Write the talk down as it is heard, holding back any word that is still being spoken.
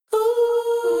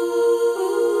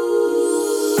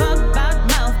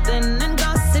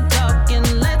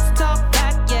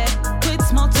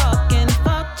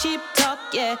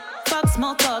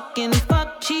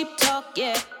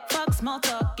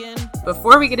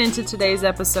Before we get into today's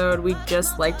episode, we'd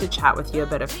just like to chat with you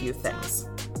about a few things.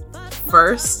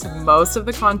 First, most of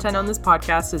the content on this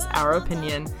podcast is our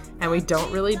opinion, and we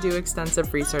don't really do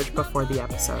extensive research before the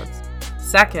episodes.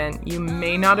 Second, you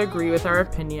may not agree with our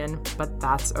opinion, but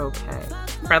that's okay.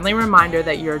 Friendly reminder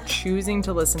that you're choosing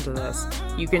to listen to this.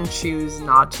 You can choose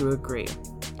not to agree.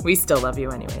 We still love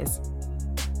you anyways.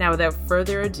 Now, without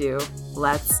further ado,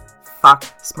 let's fuck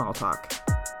small talk.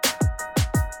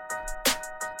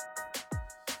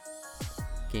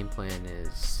 Game plan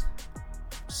is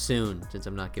soon, since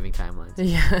I'm not giving timelines.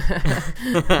 Yeah.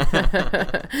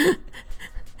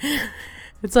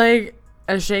 It's like,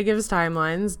 as Shay gives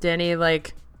timelines, Danny,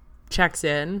 checks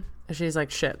in, and she's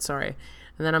like, shit, sorry.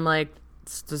 And then I'm like,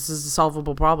 this is a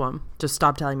solvable problem. Just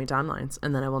stop telling me timelines,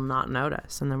 and then I will not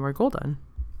notice, and then we're golden.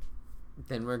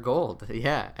 Then we're gold.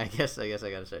 Yeah, I guess I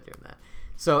gotta start doing that.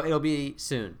 So it'll be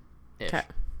soon. Okay.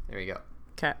 There we go.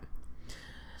 Okay.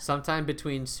 Sometime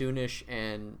between soonish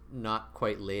and not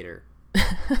quite later.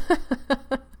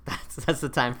 That's the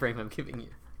time frame I'm giving you.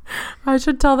 I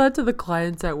should tell that to the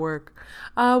clients at work.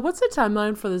 What's the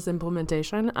timeline for this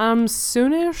implementation?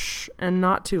 Soonish and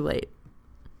not too late.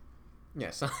 Yeah,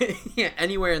 so yeah,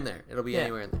 anywhere in there. It'll be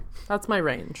anywhere in there. That's my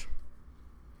range.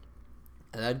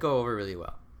 And that'd go over really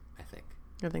well, I think.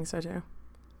 I think so too.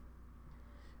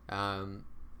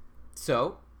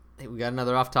 So we got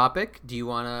another off topic. Do you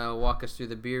want to walk us through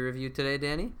the beer review today,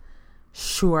 Danny?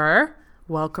 Sure.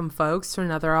 Welcome, folks, to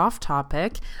another off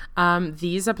topic.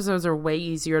 These episodes are way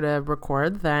easier to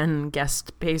record than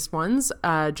guest-based ones.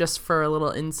 Just for a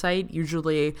little insight,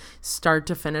 usually start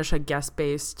to finish a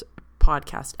guest-based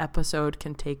podcast episode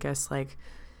can take us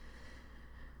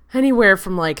anywhere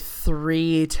from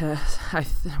 3 to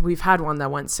we've had one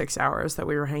that went 6 hours that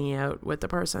we were hanging out with the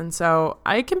person. So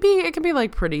it can be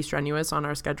pretty strenuous on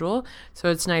our schedule. So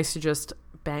it's nice to just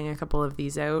bang a couple of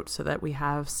these out so that we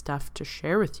have stuff to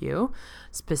share with you.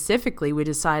 Specifically, we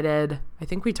decided, I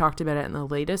think we talked about it in the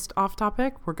latest off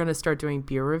topic, we're going to start doing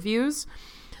beer reviews.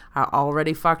 I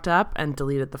already fucked up and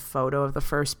deleted the photo of the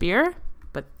first beer,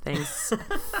 but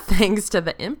thanks to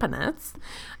the impotence,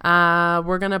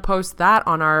 we're going to post that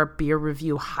on our beer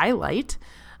review highlight.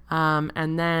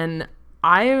 And then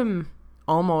I am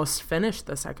almost finished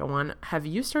the second one. Have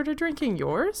you started drinking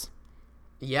yours?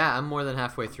 Yeah, I'm more than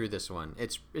halfway through this one.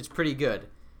 It's pretty good.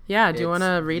 Yeah, do you want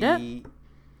to read it?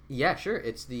 Yeah, sure.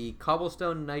 It's the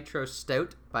Cobblestone Nitro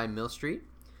Stout by Mill Street,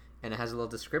 and it has a little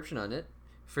description on it.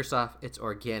 First off, it's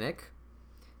organic,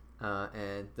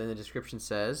 and then the description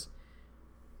says,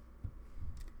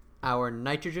 our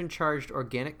nitrogen-charged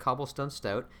organic cobblestone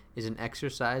stout is an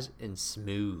exercise in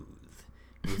smooth,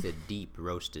 with a deep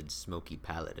roasted smoky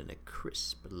palate and a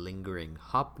crisp, lingering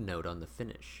hop note on the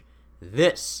finish.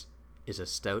 This is a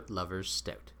stout lover's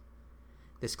stout.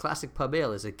 This classic pub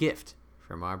ale is a gift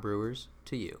from our brewers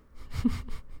to you.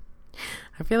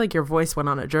 I feel like your voice went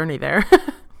on a journey there.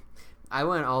 I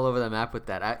went all over the map with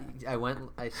that. I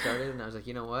started and I was like,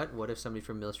 you know what if somebody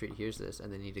from Mill Street hears this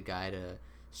and they need a guy to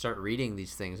start reading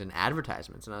these things in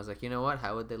advertisements? And I was like, you know what,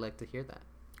 how would they like to hear that?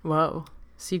 Whoa.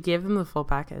 So you gave them the full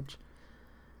package.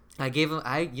 I gave them,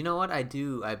 you know what I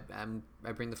do? I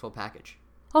bring the full package.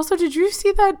 Also, did you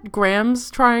see that Graham's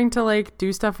trying to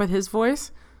do stuff with his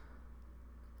voice?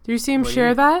 Do you see him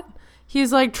share that?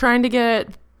 He's trying to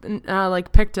get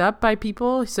picked up by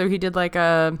people. So he did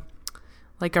a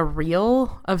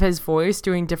reel of his voice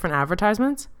doing different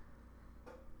advertisements.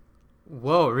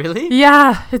 Whoa, really?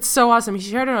 Yeah, it's so awesome. He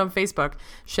shared it on Facebook.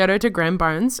 Shout out to Graham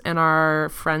Barnes and our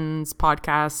friend's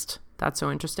podcast, That's So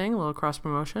Interesting, a little cross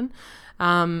promotion.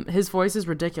 His voice is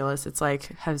ridiculous. It's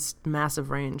has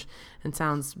massive range and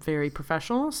sounds very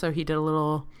professional. So he did a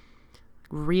little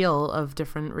reel of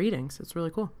different readings. It's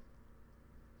really cool.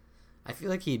 I feel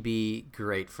like he'd be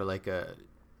great for a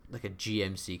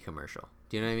GMC commercial.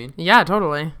 Do you know what I mean? Yeah,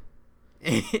 totally.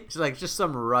 It's just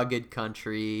some rugged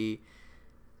country,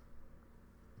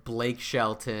 Blake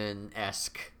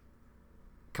Shelton-esque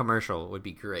commercial would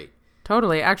be great.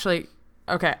 Totally. Actually,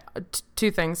 okay,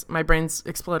 two things. My brain's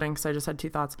exploding because I just had two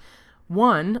thoughts.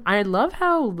 One, I love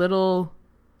how little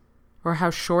or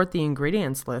how short the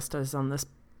ingredients list is on this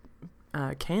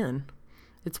can.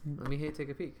 Let me take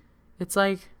a peek. It's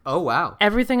oh, wow,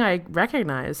 everything I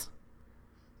recognize.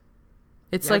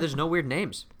 It's there's no weird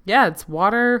names. Yeah, it's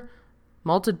water,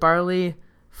 malted barley,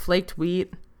 flaked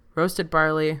wheat, roasted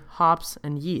barley, hops,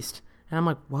 and yeast. And I'm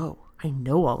like, whoa, I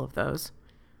know all of those.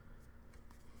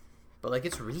 But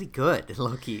it's really good,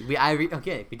 low-key.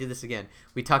 Okay, we did this again.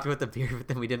 We talked about the beer, but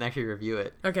then we didn't actually review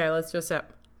it. Okay, let's just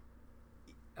sip.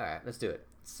 All right, let's do it.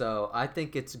 So I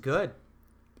think it's good.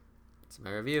 It's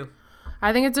my review.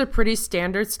 I think it's a pretty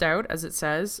standard stout, as it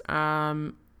says.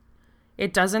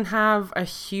 It doesn't have a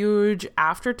huge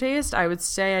aftertaste. I would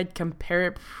say I'd compare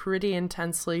it pretty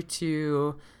intensely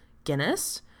to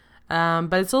Guinness.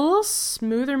 But it's a little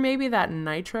smoother, maybe that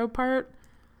nitro part.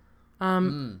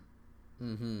 I'd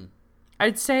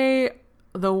say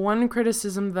the one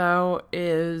criticism, though,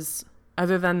 is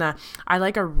other than that, I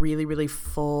like a really, really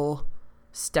full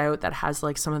stout that has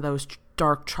like some of those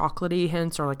dark chocolatey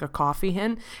hints or like a coffee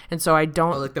hint. And so I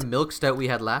don't... like the milk stout we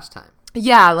had last time.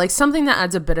 Yeah, like something that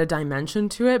adds a bit of dimension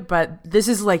to it, but this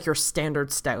is like your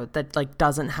standard stout that like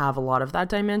doesn't have a lot of that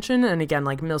dimension. And again,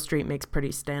 like Mill Street makes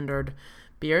pretty standard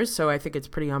beers, so I think it's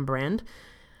pretty on brand.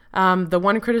 The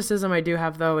one criticism I do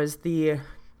have, though, is the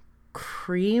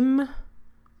cream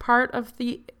part of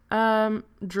the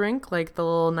drink, like the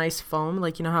little nice foam,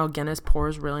 like you know how Guinness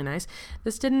pours really nice.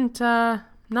 This didn't,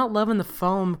 not loving the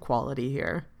foam quality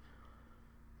here.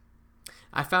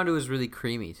 I found it was really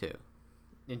creamy too.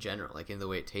 In general, like in the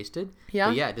way it tasted. Yeah.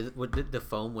 But yeah, did the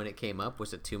foam when it came up,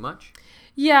 was it too much?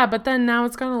 Yeah, but then now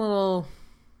it's gone a little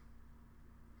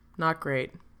not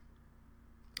great.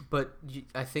 But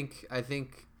I think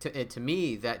to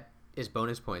me that is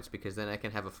bonus points because then I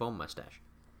can have a foam mustache.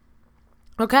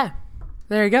 Okay.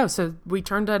 There you go. So we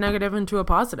turned a negative into a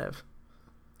positive.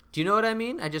 Do you know what I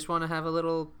mean? I just want to have a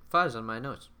little fuzz on my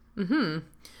nose. Mm-hmm.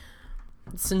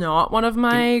 It's not one of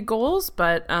my goals,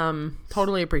 but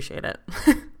totally appreciate it.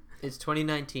 It's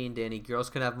 2019, Danny. Girls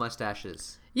can have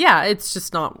mustaches. Yeah, it's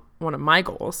just not one of my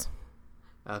goals.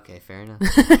 Okay, fair enough.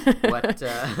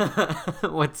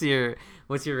 What's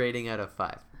your rating out of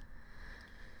 5?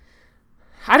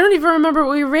 I don't even remember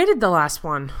what we rated the last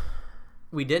one.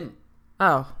 We didn't.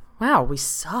 Oh, wow, we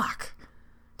suck.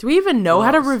 Do we even know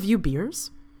how to review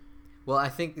beers? Well, I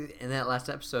think in that last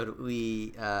episode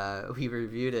we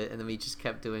reviewed it and then we just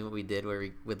kept doing what we did where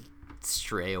we would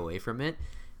stray away from it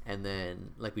and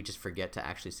then like we just forget to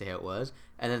actually say how it was.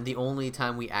 And then the only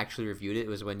time we actually reviewed it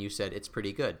was when you said it's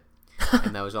pretty good.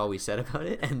 And that was all we said about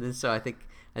it. And then so I think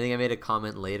I made a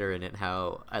comment later in it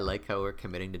how I like how we're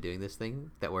committing to doing this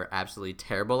thing that we're absolutely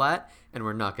terrible at and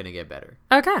we're not going to get better.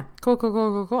 Okay.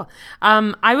 Cool.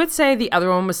 I would say the other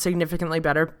one was significantly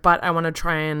better, but I want to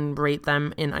try and rate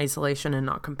them in isolation and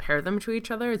not compare them to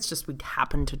each other. It's just we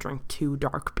happen to drink 2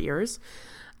 dark beers.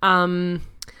 I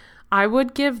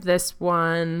would give this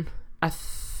one a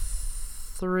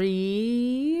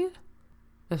 3.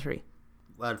 A 3.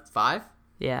 What, 5?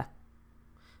 Yeah.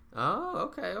 Oh,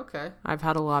 okay. I've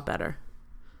had a lot better.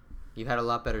 You've had a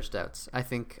lot better stouts. I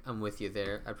think I'm with you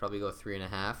there. I'd probably go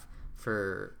 3.5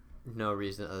 for no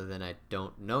reason other than I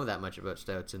don't know that much about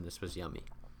stouts and this was yummy.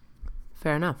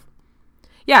 Fair enough.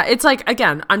 Yeah, it's like,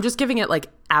 again, I'm just giving it like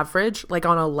average. Like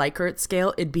on a Likert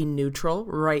scale, it'd be neutral,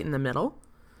 right in the middle.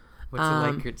 What's a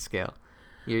Likert scale?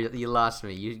 You lost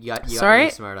me. You got Sorry,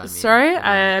 really smart on me. Sorry,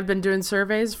 I've been doing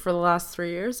surveys for the last 3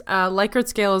 years. Likert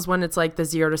scale is when it's like the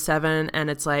 0 to 7 and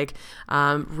it's like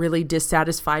really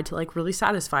dissatisfied to like really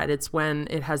satisfied. It's when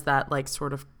it has that like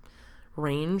sort of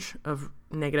range of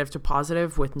negative to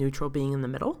positive with neutral being in the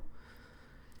middle.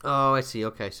 Oh, I see.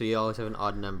 Okay, so you always have an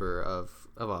odd number of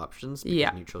options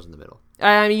because neutral's in the middle.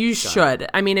 I mean, you should.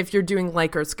 I mean, if you're doing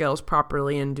Likert scales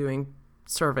properly and doing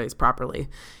surveys properly,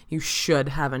 you should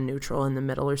have a neutral in the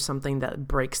middle or something that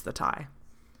breaks the tie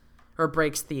or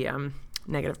breaks the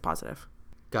negative positive.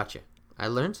 Gotcha. I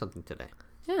learned something today.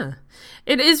 Yeah,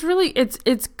 it is really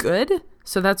it's good,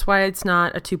 so that's why it's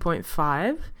not a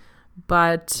 2.5,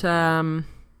 but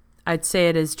I'd say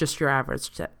it is just your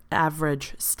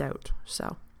average stout.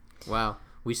 So wow,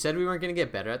 we said we weren't going to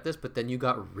get better at this, but then you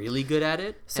got really good at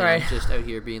it. Sorry, and I'm just out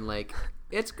here being like,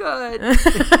 it's good.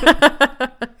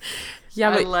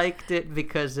 Yeah, I liked it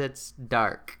because it's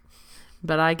dark.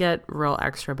 But I get real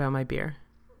extra about my beer.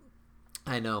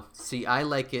 I know. See, I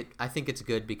like it. I think it's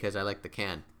good because I like the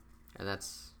can. And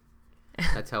that's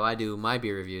how I do my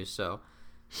beer reviews. So,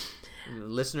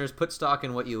 listeners, put stock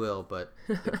in what you will, but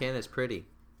the can is pretty.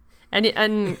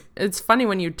 And it's funny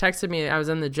when you texted me, I was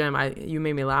in the gym, you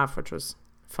made me laugh, which was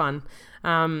fun.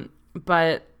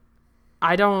 But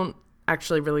I don't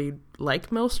actually really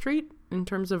like Mill Street in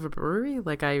terms of a brewery.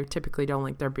 Like, I typically don't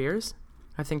like their beers.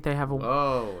 I think they have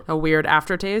a weird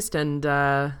aftertaste, and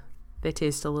they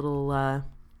taste a little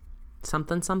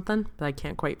something that I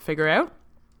can't quite figure out.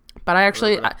 But I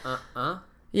actually,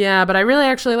 yeah, but I really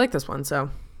actually like this one. So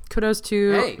kudos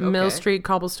to Mill Street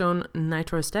Cobblestone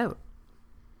Nitro Stout.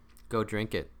 Go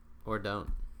drink it or don't.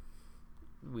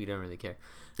 We don't really care.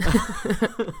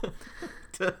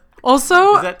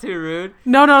 Also, is that too rude?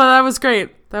 No, that was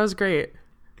great.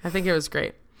 I think it was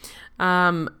great.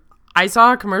 I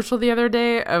saw a commercial the other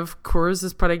day of Coors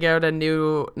is putting out a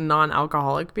new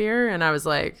non-alcoholic beer, and I was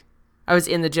like, I was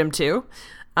in the gym too,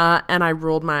 and I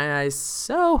rolled my eyes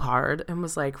so hard and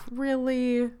was like,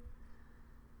 really?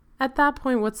 At that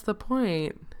point, what's the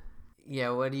point?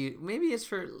 Yeah, maybe it's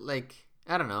for, like,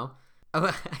 I don't know.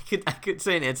 I could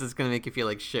say an answer that's gonna make you feel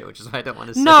like shit, which is why I don't want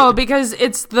to say No, it. because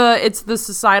it's the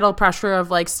societal pressure of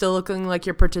like still looking like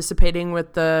you're participating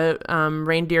with the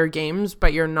reindeer games,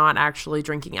 but you're not actually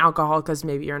drinking alcohol because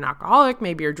maybe you're an alcoholic,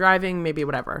 maybe you're driving, maybe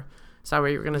whatever. Is that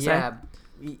what you were gonna say? Yeah,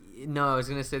 no, I was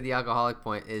gonna say the alcoholic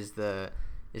point is that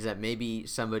maybe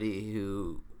somebody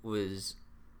who was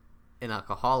an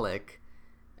alcoholic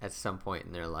at some point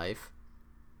in their life,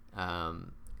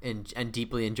 and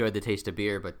deeply enjoyed the taste of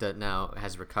beer, but that now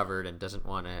has recovered and doesn't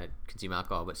want to consume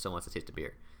alcohol, but still wants the taste of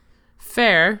beer.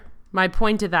 Fair. My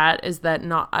point to that is that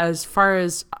not as far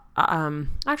as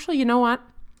actually, you know what?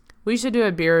 We should do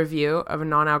a beer review of a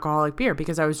non-alcoholic beer,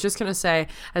 because I was just gonna say,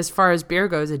 as far as beer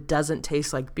goes, it doesn't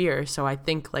taste like beer. So I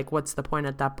think, like, what's the point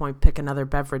at that point? Pick another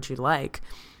beverage you like.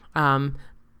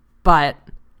 But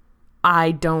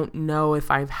I don't know if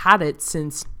I've had it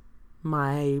since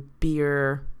my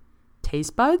beer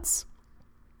taste buds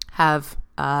have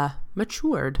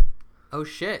matured. Oh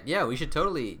shit! Yeah, we should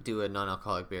totally do a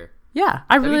non-alcoholic beer. Yeah,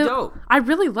 That'd be dope. I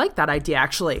really like that idea,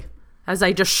 actually. As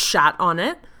I just shat on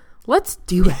it, let's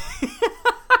do it.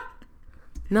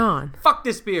 Non. Fuck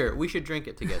this beer. We should drink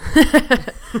it together.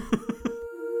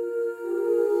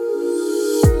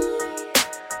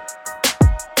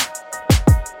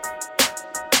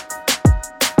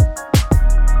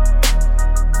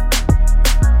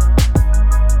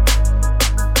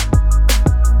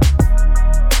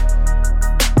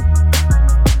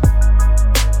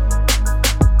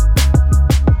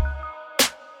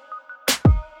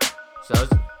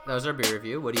 That was our beer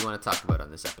review. What do you want to talk about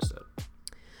on this episode?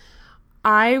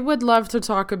 I would love to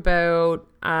talk about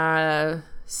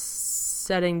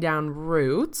setting down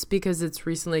roots, because it's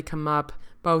recently come up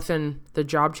both in the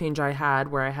job change I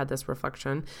had, where I had this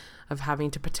reflection of having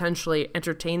to potentially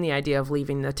entertain the idea of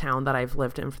leaving the town that I've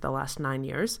lived in for the last 9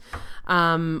 years.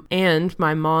 And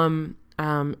my mom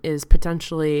is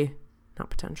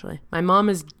my mom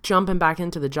is jumping back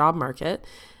into the job market.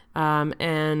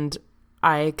 And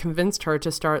I convinced her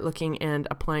to start looking and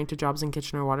applying to jobs in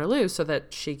Kitchener-Waterloo so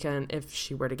that she can, if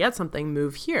she were to get something,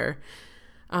 move here.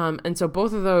 And so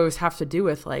both of those have to do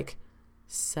with like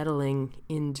settling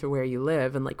into where you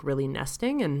live and like really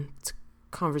nesting. And it's a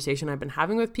conversation I've been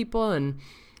having with people. And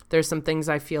there's some things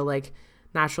I feel like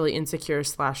naturally insecure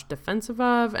 / defensive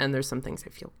of. And there's some things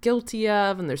I feel guilty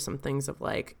of. And there's some things of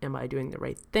like, am I doing the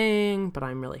right thing? But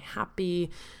I'm really happy.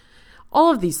 All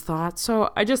of these thoughts.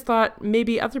 So I just thought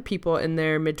maybe other people in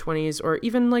their mid-20s or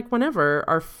even like whenever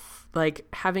are like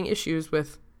having issues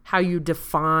with how you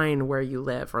define where you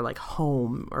live or like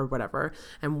home or whatever,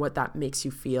 and what that makes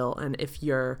you feel. And if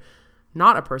you're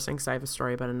not a person, because I have a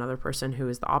story about another person who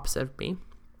is the opposite of me,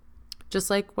 just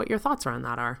like what your thoughts around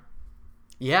that are.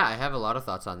 Yeah, I have a lot of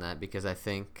thoughts on that, because I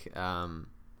think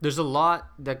there's a lot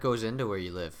that goes into where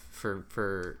you live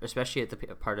for especially at the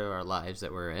part of our lives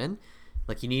that we're in.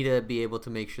 Like, you need to be able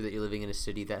to make sure that you're living in a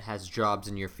city that has jobs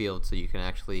in your field so you can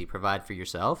actually provide for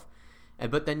yourself.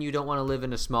 But then you don't want to live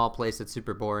in a small place that's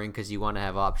super boring, because you want to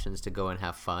have options to go and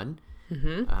have fun.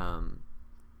 Mm-hmm.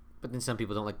 But then some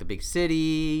people don't like the big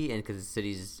city, and because the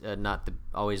city's not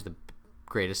always the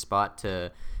greatest spot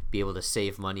to be able to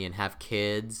save money and have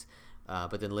kids.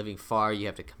 But then living far, you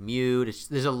have to commute.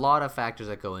 There's a lot of factors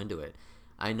that go into it.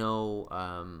 I know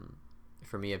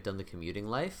for me, I've done the commuting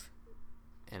life,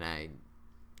 and I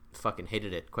fucking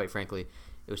hated it, quite frankly.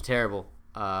 It was terrible.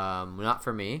 Not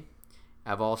for me.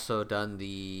 I've also done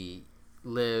the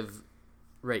live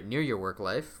right near your work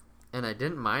life, and I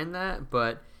didn't mind that,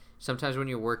 but sometimes when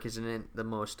your work isn't in the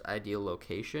most ideal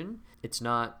location, it's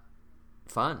not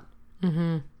fun.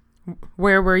 Mm-hmm.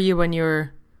 Where were you when you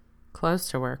were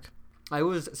close to work? I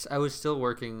was still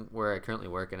working where I currently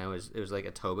work, and it was like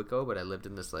Etobicoke, but I lived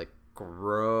in this like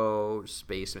gross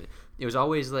basement. It was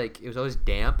always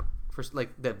damp. For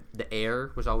like the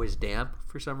air was always damp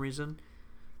for some reason.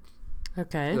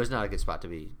 Okay. It was not a good spot to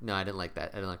be. No, I didn't like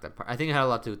that. I didn't like that part. I think it had a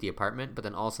lot to do with the apartment, but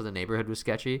then also the neighborhood was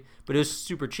sketchy. But it was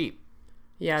super cheap.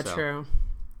 Yeah, so, true.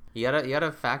 You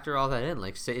gotta factor all that in.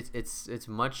 Like, say it's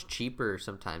much cheaper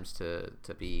sometimes to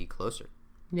be closer.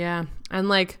 Yeah, and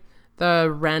like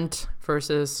the rent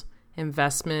versus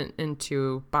investment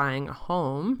into buying a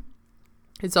home,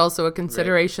 it's also a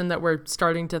consideration that we're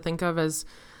starting to think of as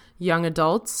young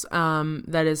adults.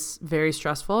 That is very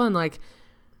stressful, and like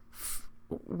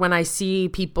when I see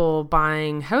people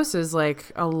buying houses,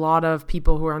 like a lot of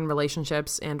people who are in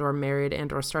relationships and or married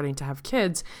and or starting to have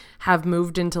kids have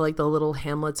moved into like the little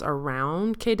hamlets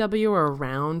around KW or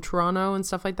around Toronto and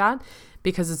stuff like that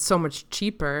because it's so much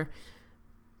cheaper.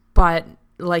 But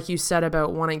like you said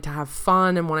about wanting to have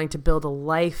fun and wanting to build a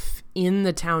life in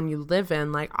the town you live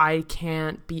in, like I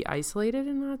can't be isolated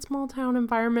in that small town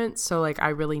environment. So like I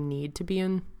really need to be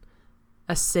in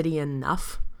a city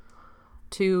enough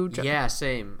to yeah,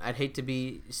 same. I'd hate to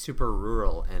be super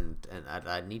rural, and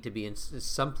I'd need to be in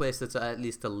some place that's at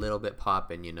least a little bit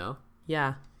poppin', you know?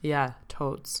 Yeah,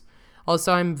 totes.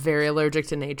 Also, I'm very allergic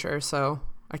to nature, so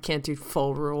I can't do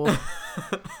full rural.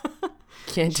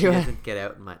 Can't do it. She doesn't get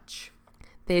out much.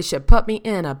 They should put me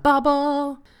in a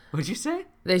bubble. What'd you say?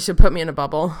 They should put me in a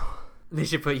bubble. They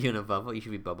should put you in a bubble. You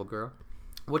should be bubble girl.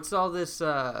 What's all this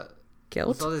guilt?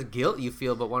 What's all this guilt you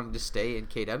feel about wanting to stay in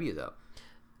KW though?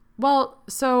 Well,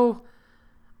 so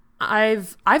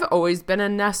I've always been a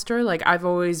nester. Like I've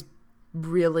always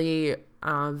really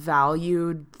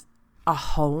valued a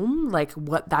home, like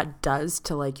what that does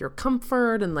to like your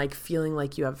comfort and like feeling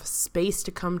like you have space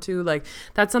to come to. Like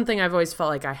that's something I've always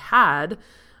felt like I had.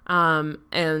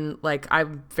 And like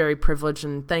I'm very privileged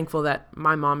and thankful that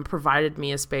my mom provided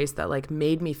me a space that like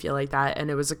made me feel like that.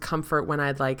 And it was a comfort when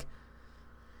I'd like,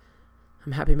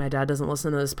 I'm happy my dad doesn't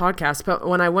listen to this podcast, but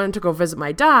when I went to go visit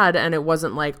my dad and it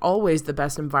wasn't like always the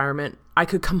best environment, I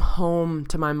could come home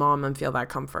to my mom and feel that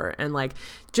comfort and like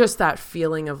just that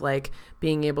feeling of like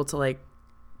being able to like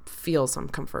feel some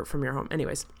comfort from your home.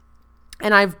 Anyways,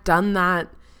 and I've done that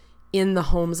in the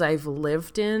homes I've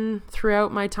lived in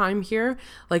throughout my time here.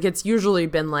 Like it's usually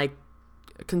been like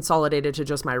consolidated to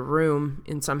just my room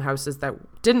in some houses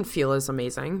that didn't feel as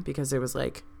amazing because it was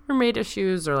like roommate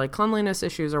issues or like cleanliness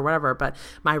issues or whatever, but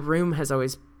my room has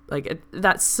always like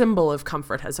that symbol of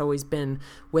comfort has always been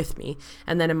with me.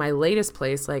 And then in my latest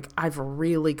place, like I've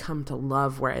really come to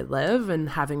love where I live and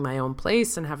having my own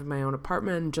place and having my own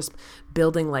apartment and just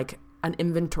building like an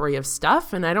inventory of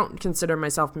stuff. And I don't consider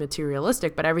myself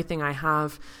materialistic, but everything I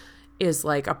have is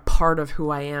like a part of who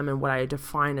I am and what I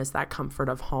define as that comfort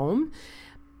of home.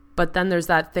 But then there's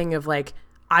that thing of like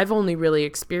I've only really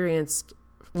experienced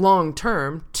long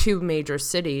term 2 major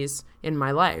cities in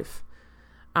my life,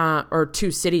 or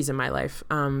 2 cities in my life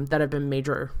that have been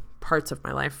major parts of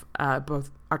my life,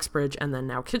 both Uxbridge and then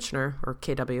now Kitchener, or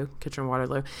KW,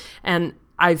 Kitchener-Waterloo. And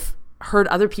I've heard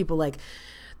other people like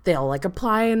they'll like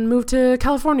apply and move to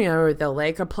California, or they'll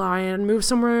like apply and move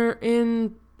somewhere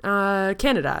in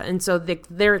Canada. And so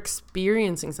they're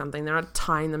experiencing something. They're not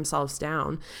tying themselves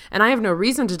down. And I have no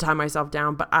reason to tie myself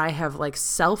down, but I have like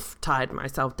self-tied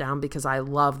myself down because I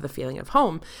love the feeling of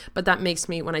home. But that makes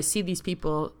me, when I see these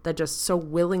people that just so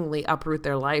willingly uproot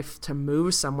their life to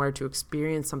move somewhere to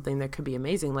experience something that could be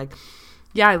amazing. Like,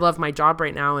 yeah, I love my job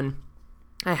right now, and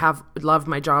I have loved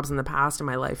my jobs in the past in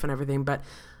my life and everything, but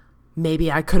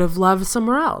maybe I could have loved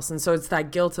somewhere else. And so it's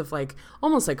that guilt of like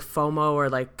almost like FOMO or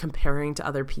like comparing to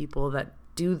other people that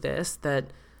do this, that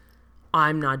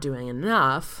I'm not doing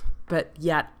enough, but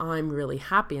yet I'm really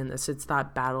happy in this. It's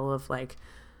that battle of like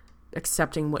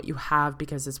accepting what you have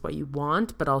because it's what you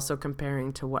want, but also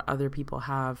comparing to what other people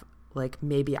have. Like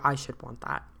maybe I should want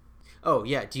that. Oh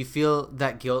yeah. Do you feel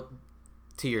that guilt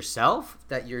to yourself,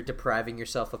 that you're depriving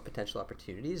yourself of potential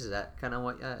opportunities? Is that kind of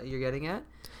what you're getting at?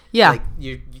 Yeah. Like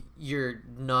you're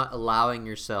not allowing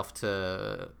yourself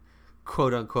to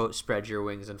quote unquote spread your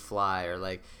wings and fly, or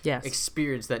like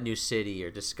experience that new city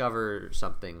or discover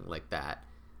something like that.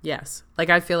 Yes. Like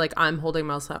I feel like I'm holding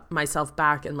myself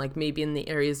back, and like maybe in the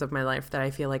areas of my life that I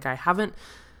feel like I haven't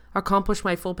accomplished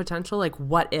my full potential. Like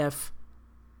what if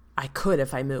I could,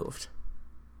 if I moved?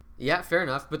 Yeah, fair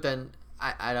enough. But then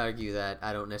I'd argue that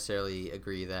I don't necessarily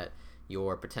agree that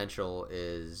your potential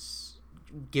is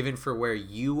given for where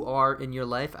you are in your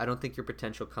life. I don't think your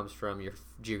potential comes from your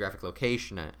geographic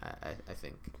location. I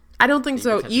think. I don't think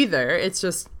so either. It's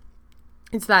just,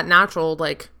 it's that natural,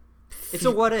 like. It's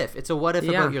a what if. It's a what if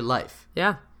about your life.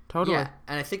 Yeah, totally. Yeah,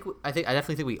 and I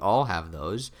definitely think we all have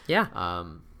those. Yeah.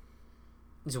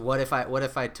 So what if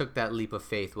I took that leap of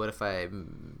faith? What if I,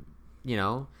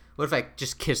 what if I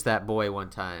just kissed that boy one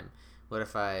time? What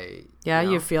if I? Yeah,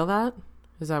 you feel that?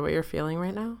 Is that what you're feeling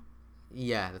right now?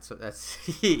 Yeah, that's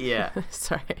yeah.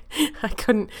 Sorry, I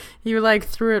couldn't. You like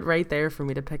threw it right there for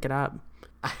me to pick it up.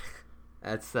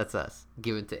 That's us.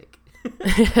 Give and take.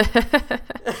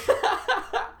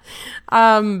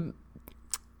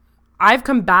 I've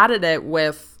combated it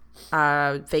with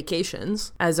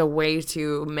vacations as a way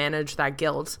to manage that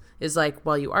guilt. Is like,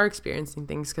 well, you are experiencing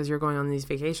things because you're going on these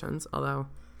vacations. Although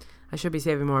I should be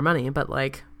saving more money, but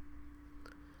like,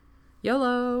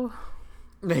 YOLO.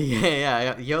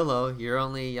 Yeah. YOLO, you're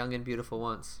only young and beautiful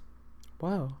once.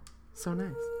 Whoa, so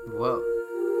nice. Whoa.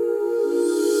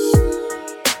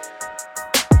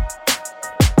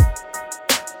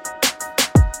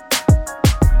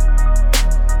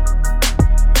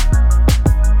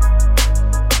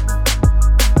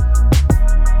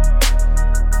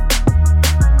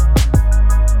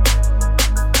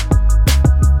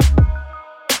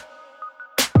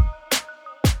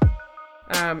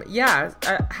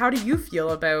 How do you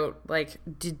feel about, like,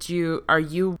 are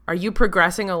you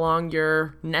progressing along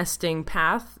your nesting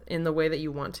path in the way that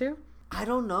you want to? I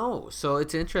don't know. So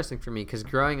it's interesting for me because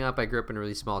growing up, I grew up in a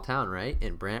really small town, right,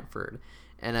 in Brantford,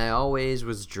 and I always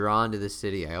was drawn to the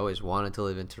city. I always wanted to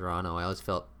live in Toronto. I always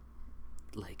felt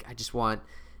like I just want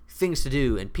things to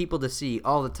do and people to see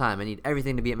all the time. I need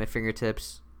everything to be at my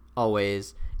fingertips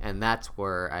always, and that's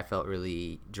where I felt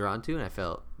really drawn to, and I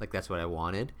felt like that's what I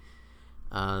wanted.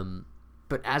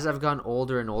 But as I've gotten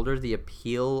older and older, the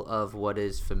appeal of what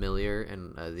is familiar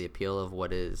and the appeal of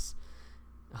what is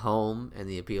home and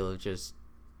the appeal of just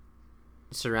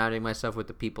surrounding myself with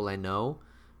the people I know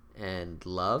and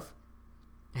love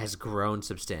has grown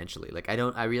substantially. Like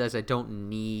I realize I don't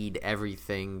need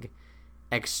everything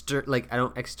I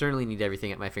don't externally need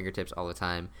everything at my fingertips all the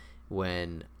time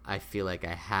when I feel like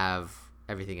I have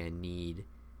everything I need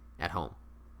at home.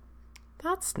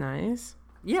 That's nice.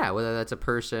 Yeah, whether that's a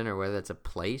person or whether that's a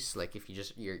place, like if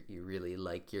you really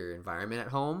like your environment at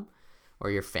home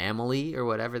or your family or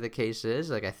whatever the case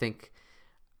is, like I think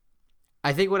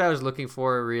what I was looking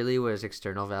for really was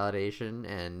external validation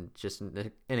and just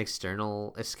an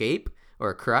external escape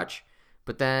or a crutch,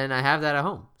 but then I have that at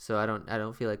home, so I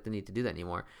don't feel like the need to do that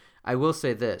anymore. I will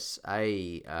say this,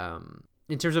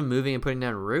 in terms of moving and putting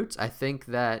down roots, I think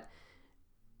that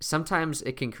sometimes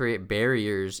it can create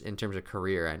barriers in terms of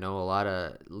career. I know a lot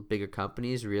of bigger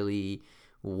companies really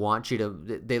want you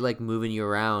to, they like moving you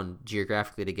around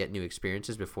geographically to get new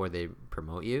experiences before they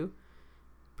promote you,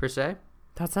 per se.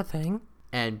 That's a thing?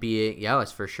 And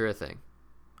it's for sure a thing.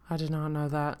 I did not know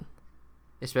that.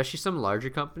 Especially some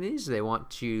larger companies, they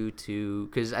want you to,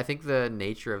 because I think the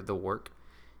nature of the work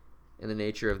and the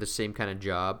nature of the same kind of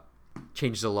job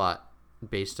changes a lot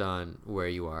based on where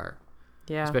you are.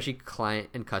 Yeah. Especially client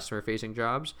and customer facing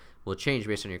jobs will change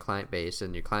based on your client base,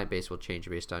 and your client base will change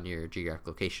based on your geographic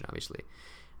location, obviously.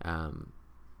 And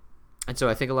so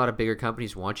I think a lot of bigger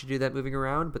companies want you to do that moving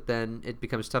around, but then it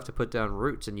becomes tough to put down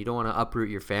roots, and you don't want to uproot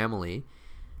your family.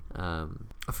 I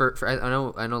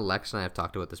know Lex and I have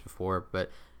talked about this before,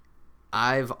 but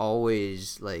I've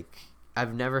always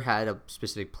I've never had a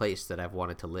specific place that I've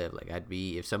wanted to live. Like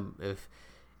if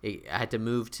I had to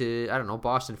move to, I don't know,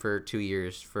 Boston for 2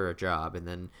 years for a job, and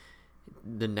then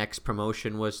the next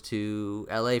promotion was to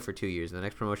LA for 2 years, and the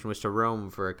next promotion was to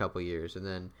Rome for a couple years, and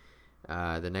then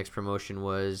the next promotion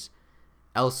was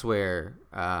elsewhere.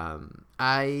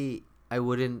 I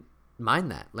wouldn't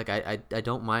mind that. Like I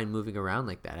don't mind moving around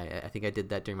like that. I think I did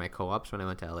that during my co-ops when I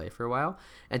went to LA for a while,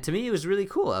 and to me it was really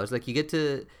cool. I was like,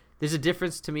 there's a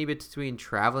difference to me between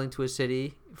traveling to a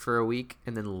city for a week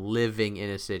and then living in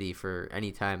a city for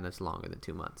any time that's longer than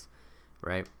 2 months,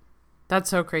 right? That's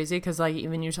so crazy because, like,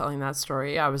 even you telling that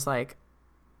story, I was like,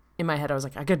 in my head, I was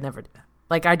like, I could never do that.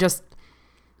 Like,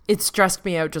 it stressed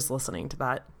me out just listening to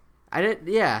that. And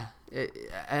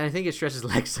I think it stresses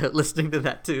Lex out listening to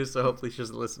that too, so hopefully she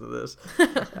doesn't listen to this.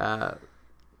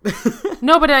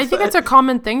 No, but I think it's a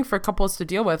common thing for couples to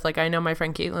deal with. Like, I know my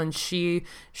friend Caitlin, she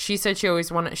said she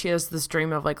has this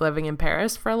dream of like living in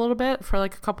Paris for a little bit, for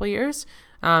like a couple of years.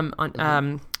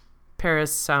 Paris,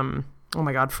 oh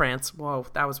my God, France. Whoa,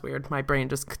 that was weird. My brain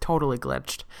just totally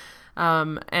glitched.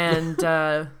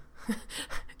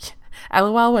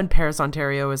 LOL when Paris,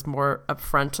 Ontario is more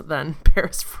upfront than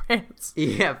Paris, France.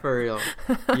 Yeah, for real.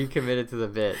 You committed to the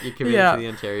bit. You committed to the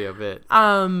Ontario bit.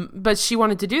 But she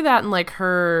wanted to do that, and like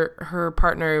her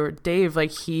partner Dave,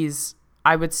 like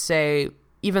I would say,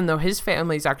 even though his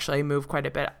family's actually moved quite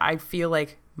a bit, I feel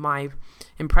like my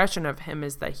impression of him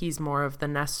is that he's more of the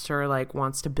nester, like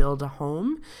wants to build a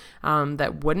home,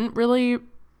 that wouldn't really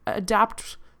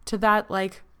adapt to that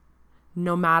like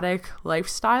nomadic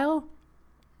lifestyle.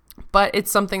 But it's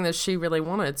something that she really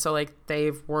wanted. So like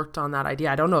they've worked on that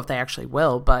idea. I don't know if they actually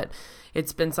will, but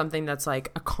it's been something that's like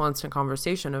a constant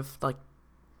conversation of like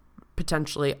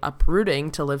potentially uprooting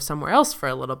to live somewhere else for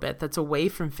a little bit, that's away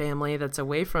from family, that's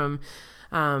away from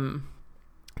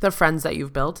the friends that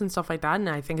you've built and stuff like that. And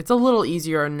I think it's a little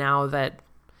easier now that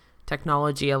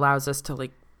technology allows us to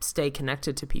like stay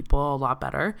connected to people a lot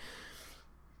better.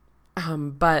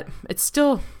 But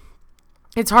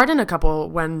it's hard in a couple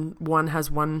when one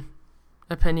has one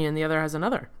opinion, the other has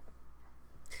another.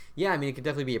 Yeah, I mean, it could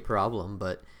definitely be a problem,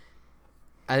 but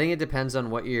I think it depends on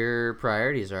what your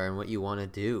priorities are and what you want to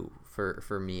do.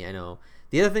 For me, I know.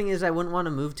 The other thing is I wouldn't want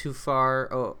to move too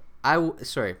far.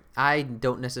 I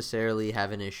don't necessarily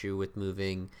have an issue with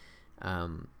moving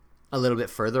a little bit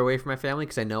further away from my family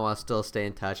because I know I'll still stay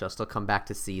in touch. I'll still come back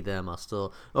to see them.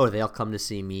 They'll come to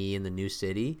see me in the new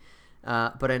city.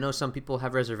 But I know some people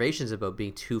have reservations about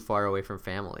being too far away from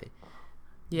family.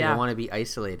 Yeah. You don't want to be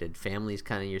isolated. Family's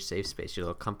kind of your safe space, your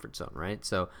little comfort zone, right?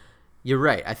 So you're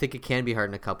right. I think it can be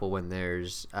hard in a couple when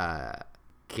there's a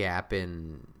gap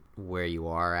in where you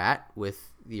are at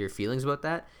with your feelings about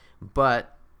that.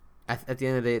 But at the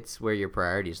end of the day, it's where your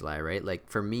priorities lie, right? Like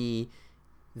for me,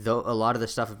 though, a lot of the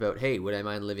stuff about, hey, would I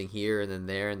mind living here and then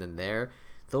there and then there,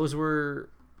 those were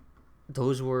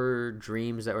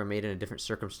dreams that were made in a different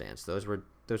circumstance. Those were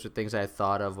things I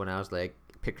thought of when I was like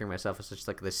picturing myself as just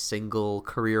like this single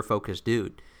career focused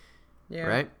dude. Yeah.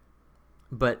 Right.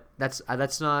 But that's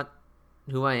not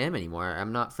who I am anymore.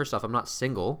 I'm not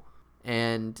single.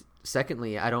 And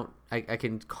secondly, I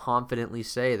can confidently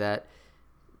say that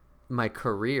my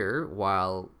career,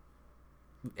 while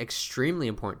extremely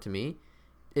important to me,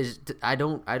 I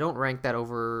don't rank that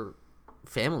over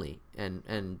family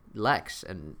and Lex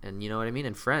and you know what I mean,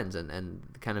 and friends and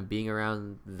kind of being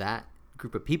around that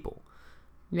group of people.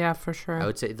 Yeah, for sure. I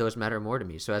would say those matter more to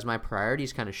me. So as my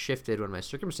priorities kind of shifted when my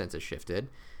circumstances shifted,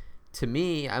 to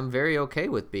me, I'm very okay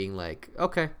with being like,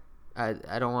 okay,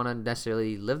 I don't want to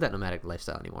necessarily live that nomadic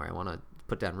lifestyle anymore. I want to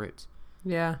put down roots.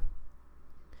 Yeah.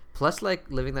 Plus, like,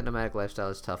 living that nomadic lifestyle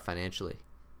is tough financially.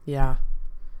 Yeah.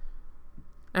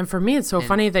 And for me, it's so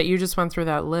funny that you just went through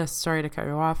that list. Sorry to cut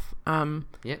you off.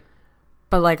 Yeah.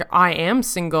 But like, I am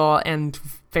single and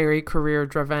very career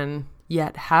driven,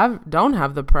 yet don't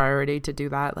have the priority to do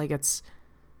that. Like, it's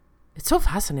so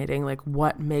fascinating. Like,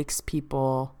 what makes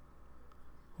people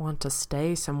want to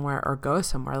stay somewhere or go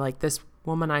somewhere? Like this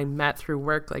woman I met through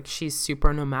work, like she's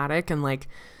super nomadic and like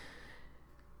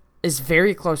is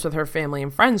very close with her family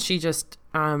and friends. She just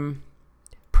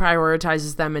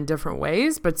prioritizes them in different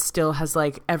ways, but still has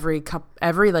like every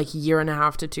like year and a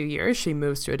half to 2 years she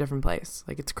moves to a different place.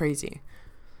 Like, it's crazy.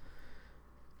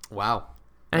 Wow.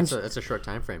 That's a short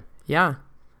time frame. Yeah.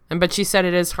 But she said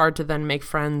it is hard to then make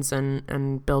friends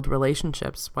and build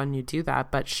relationships when you do that,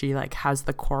 but she like has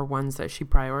the core ones that she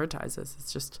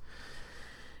prioritizes.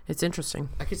 It's interesting.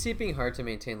 I could see it being hard to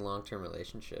maintain long-term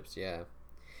relationships. Yeah.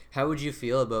 How would you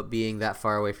feel about being that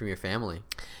far away from your family?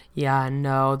 Yeah,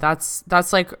 no, that's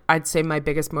like, I'd say my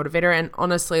biggest motivator. And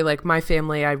honestly, like my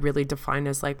family, I really define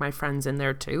as like my friends in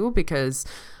there too, because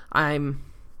I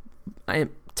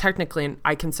technically,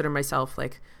 I consider myself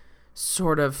like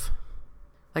sort of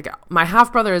like my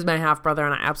half brother is my half brother,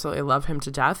 and I absolutely love him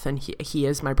to death. And he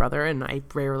is my brother, and I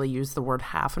rarely use the word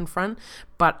half in front,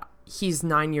 but he's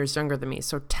 9 years younger than me.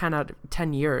 So 10 out of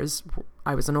 10 years,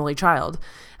 I was an only child.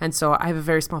 And so I have a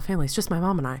very small family. It's just my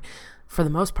mom and I for the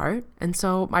most part. And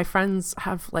so my friends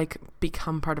have like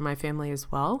become part of my family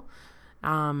as well.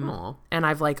 And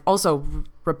I've like also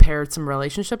repaired some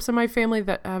relationships in my family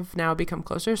that have now become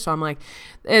closer. So I'm like,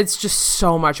 it's just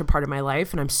so much a part of my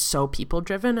life, and I'm so people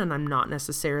driven, and I'm not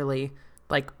necessarily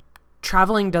like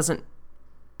traveling doesn't,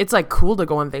 it's like cool to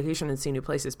go on vacation and see new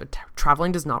places, but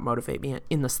traveling does not motivate me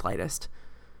in the slightest.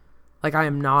 Like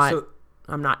I'm not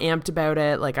amped about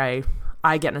it. Like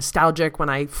I get nostalgic when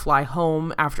I fly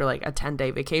home after like a 10-day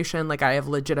vacation. Like I have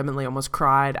legitimately almost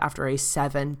cried after a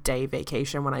 7-day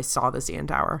vacation when I saw the CN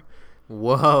Tower.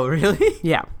 Whoa, really?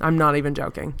 Yeah, I'm not even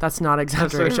joking. That's not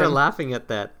exaggeration. I'm sorry for laughing at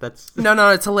that. That's No,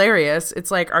 it's hilarious.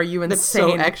 It's like, are you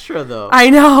insane? That's so extra though. I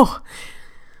know.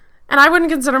 And I wouldn't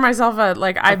consider myself I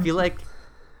feel like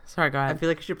sorry, go ahead. I feel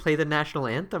like I should play the national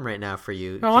anthem right now for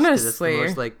you. Honestly. It's the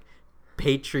most like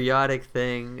patriotic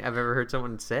thing I've ever heard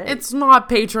someone say. It's not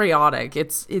patriotic.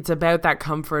 It's about that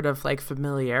comfort of like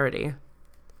familiarity.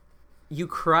 You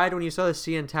cried when you saw the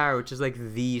CN Tower, which is like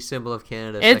the symbol of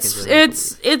Canada. It's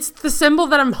the symbol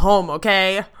that I'm home,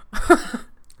 okay?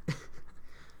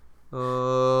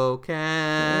 Oh,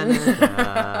 Canada,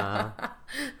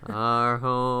 our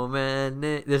home and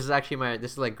this is actually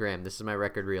this is like Graham. This is my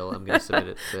record reel. I'm gonna submit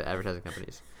it to advertising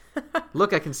companies.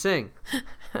 Look, I can sing.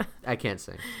 I can't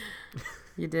sing.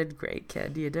 You did great,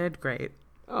 kid. You did great.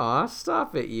 Aw,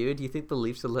 stop it, you. Do you think the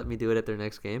Leafs will let me do it at their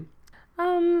next game?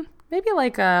 Maybe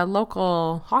like a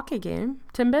local hockey game.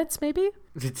 Timbits, maybe?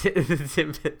 The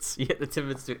Timbits. Yeah, the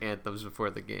Timbits do anthems before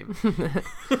the game.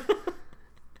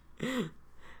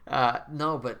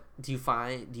 No, but do you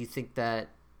think that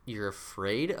you're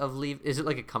afraid of is it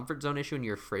like a comfort zone issue and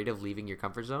you're afraid of leaving your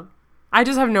comfort zone? I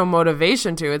just have no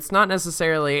motivation to. It's not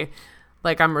necessarily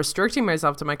Like, I'm restricting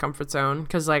myself to my comfort zone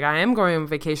because, like, I am going on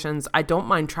vacations. I don't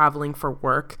mind traveling for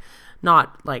work,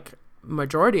 not like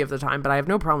majority of the time, but I have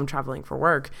no problem traveling for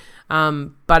work.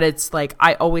 But it's like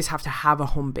I always have to have a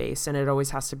home base, and it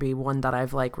always has to be one that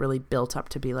I've like really built up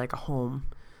to be like a home.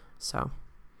 So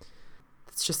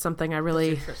it's just something I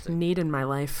really need in my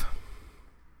life.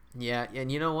 Yeah,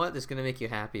 and you know what? This is going to make you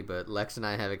happy, but Lex and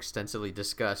I have extensively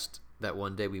discussed that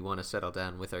one day we want to settle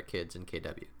down with our kids in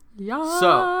KW. Yes.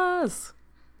 So,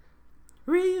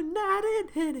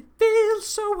 reunited, and it feels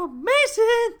so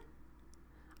amazing.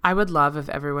 I would love if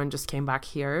everyone just came back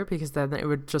here, because then it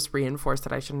would just reinforce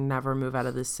that I should never move out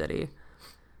of this city.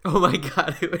 Oh my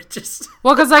God, it would just...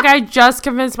 Well, because like I just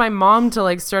convinced my mom to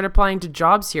like start applying to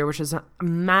jobs here, which is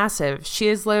massive. She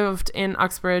has lived in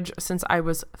Uxbridge since I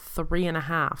was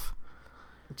 3.5.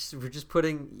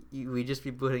 We'd just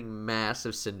be putting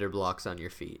massive cinder blocks on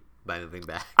your feet by moving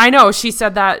back. I know. She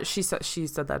said that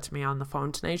to me on the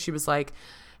phone tonight. She was like,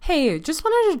 hey, just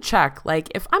wanted to check, like,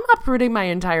 if I'm uprooting my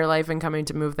entire life and coming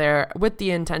to move there with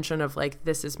the intention of like,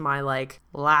 this is my like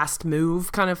last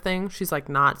move kind of thing. She's like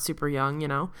not super young, you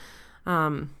know?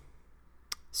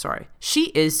 Sorry.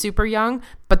 She is super young,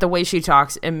 but the way she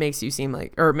talks, it makes her seem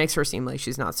like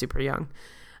she's not super young.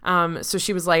 So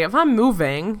she was like, if I'm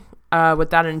moving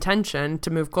with that intention to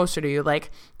move closer to you,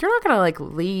 like, you're not going to like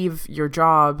leave your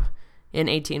job in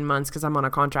 18 months because I'm on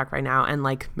a contract right now and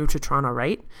like move to Toronto,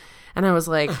 right? And I was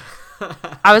like,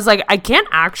 I can't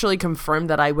actually confirm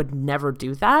that I would never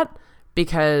do that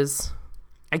because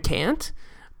I can't.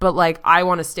 But like, I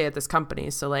want to stay at this company.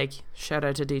 So like, shout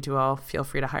out to D2L. Feel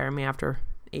free to hire me after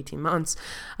 18 months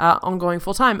ongoing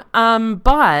full time.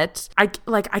 But I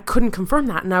couldn't confirm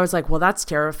that. And I was like, well, that's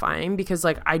terrifying because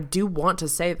like, I do want to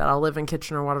say that I'll live in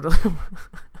Kitchener-Waterloo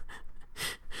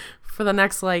for the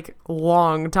next like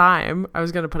long time. I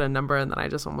was going to put a number and then I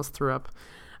just almost threw up.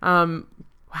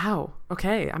 Wow.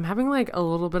 Okay. I'm having like a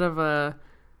little bit of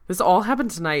this all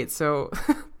happened tonight. So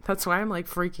that's why I'm like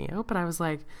freaking out. But I was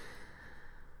like,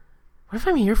 what if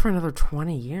I'm here for another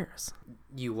 20 years?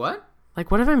 You what?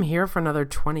 Like, what if I'm here for another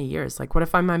 20 years? Like, what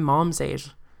if I'm my mom's age?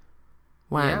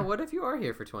 When? Yeah. What if you are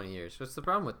here for 20 years? What's the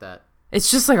problem with that?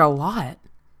 It's just like a lot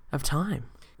of time.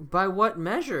 By what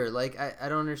measure? Like, I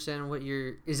don't understand what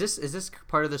is this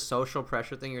part of the social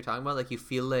pressure thing you're talking about? Like, you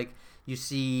feel like you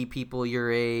see people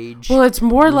your age. Well, it's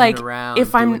more like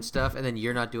if I'm doing stuff and then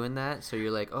you're not doing that, so you're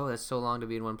like, oh, that's so long to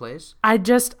be in one place. I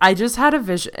just had a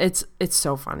vision. It's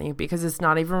so funny because it's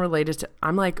not even related to.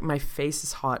 I'm like, my face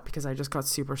is hot because I just got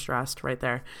super stressed right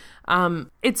there.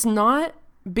 It's not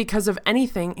because of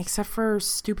anything except for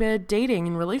stupid dating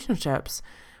and relationships,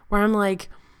 where I'm like,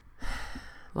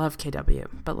 love KW,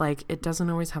 but like it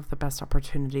doesn't always have the best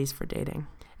opportunities for dating.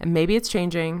 And maybe it's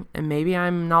changing, and maybe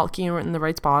I'm not looking in the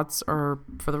right spots or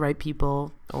for the right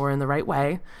people or in the right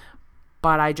way.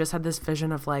 But I just had this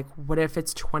vision of like, what if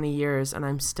it's 20 years and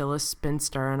I'm still a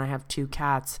spinster and I have 2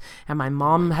 cats and my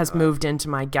mom has moved into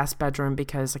my guest bedroom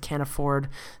because I can't afford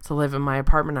to live in my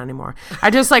apartment anymore. I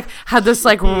just like had this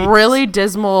like really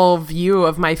dismal view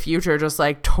of my future just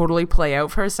like totally play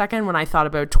out for a second when I thought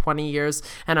about 20 years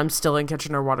and I'm still in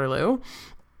Kitchener-Waterloo.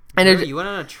 And you went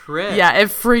on a trip. Yeah,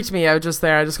 it freaked me out just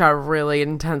there. I just got really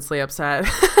intensely upset.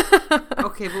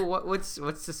 Okay, but what's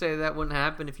to say that wouldn't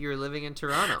happen if you were living in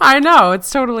Toronto? I know,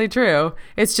 it's totally true.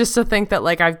 It's just to think that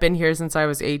like I've been here since I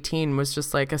was 18 was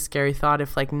just like a scary thought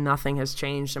if like nothing has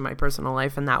changed in my personal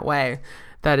life in that way.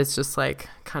 That it's just like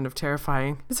kind of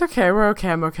terrifying. It's okay, we're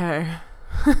okay, I'm okay.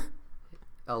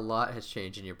 A lot has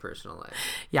changed in your personal life.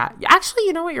 Yeah, actually,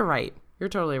 you know what? You're right. You're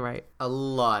totally right. A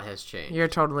lot has changed. You're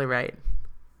totally right.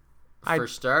 For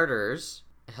starters,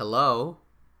 hello.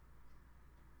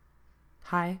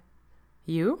 Hi.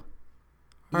 You?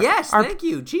 Yes, thank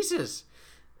you. Jesus.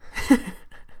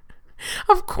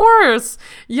 Of course.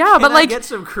 Yeah, but like get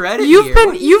some credit you've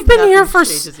been here for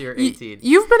you're 18.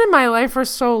 You've been in my life for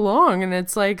so long and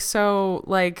it's like so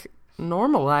like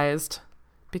normalized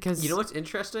because you know what's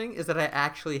interesting is that I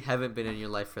actually haven't been in your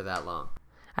life for that long.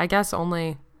 I guess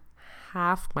only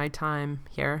half my time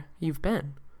here you've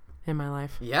been in my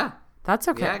life. Yeah. That's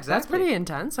okay. Yeah, exactly. That's pretty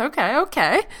intense.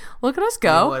 Okay. Look at us go.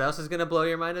 You know what else is going to blow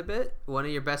your mind a bit? One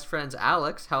of your best friends,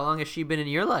 Alex. How long has she been in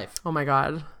your life? Oh my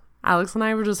God. Alex and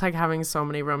I were just like having so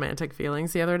many romantic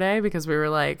feelings the other day because we were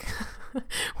like,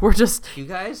 You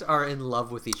guys are in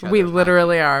love with each other. We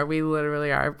literally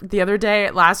are. The other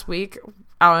day, last week,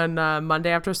 on Monday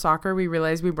after soccer, we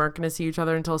realized we weren't going to see each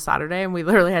other until Saturday, and we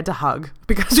literally had to hug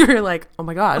because we were like, "Oh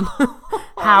my God,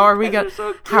 how are we going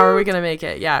to make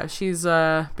it?" Yeah, she's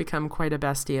become quite a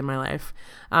bestie in my life.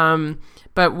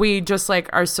 But we just like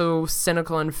are so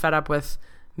cynical and fed up with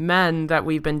men that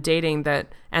we've been dating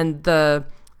and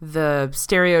the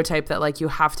stereotype that like you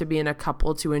have to be in a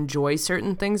couple to enjoy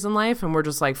certain things in life, and we're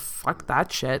just like, fuck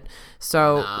that shit.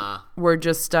 So we're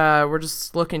just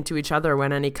looking to each other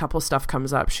when any couple stuff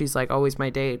comes up. She's like always my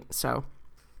date. So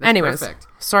That's anyways, perfect.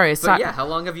 Sorry. But yeah, how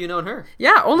long have you known her?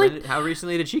 Yeah, only how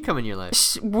recently did she come in your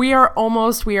life? We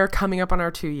are coming up on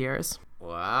our 2 years.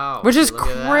 Wow. Which is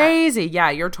crazy. Yeah,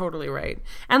 you're totally right.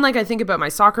 And like I think about my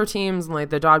soccer teams and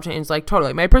like the job change, like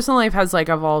totally. My personal life has like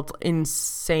evolved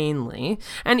insanely.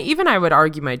 And even I would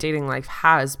argue my dating life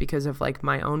has, because of like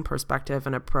my own perspective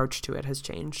and approach to it has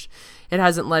changed. It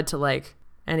hasn't led to like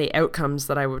any outcomes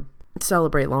that I would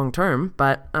celebrate long term,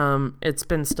 but it's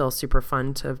been still super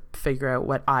fun to figure out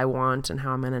what I want and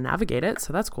how I'm going to navigate it.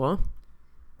 So that's cool.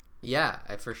 Yeah,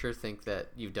 I for sure think that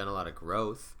you've done a lot of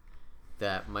growth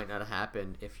that might not have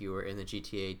happened if you were in the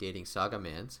GTA dating Saga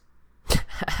Mans.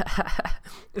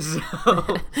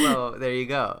 So there you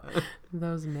go.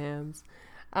 Those mans.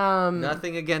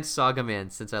 Nothing against Saga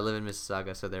Mans, since I live in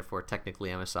Mississauga, so therefore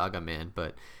technically I'm a Saga man.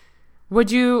 But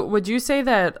would you say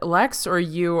that Lex or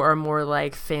you are more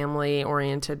like family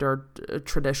oriented or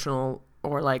traditional,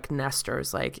 or like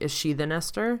nesters? Like, is she the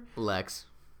nester? Lex.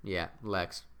 Yeah,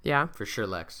 Lex. Yeah, for sure,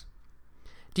 Lex.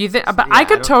 Do you think? But yeah, I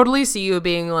could totally see you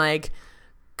being like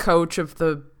coach of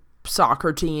the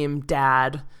soccer team,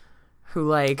 dad, who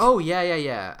like. Oh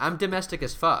yeah. I'm domestic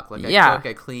as fuck. Like I cook,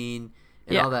 I clean,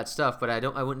 and all that stuff. But I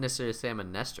wouldn't necessarily say I'm a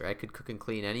nester. I could cook and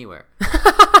clean anywhere.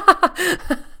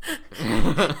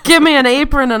 Give me an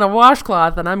apron and a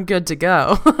washcloth, and I'm good to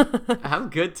go. I'm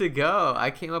good to go.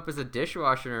 I came up as a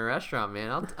dishwasher in a restaurant, man.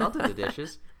 I'll do the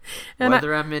dishes.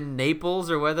 Whether I'm in Naples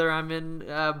or whether I'm in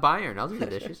Bayern, I'll do the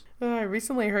dishes. I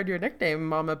recently heard your nickname,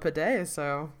 Mama Pade,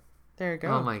 so there you go.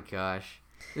 Oh my gosh.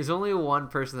 There's only one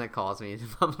person that calls me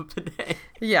Mama Pade.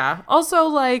 Yeah. Also,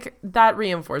 like, that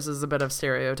reinforces a bit of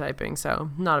stereotyping, so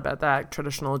not about that.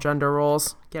 Traditional gender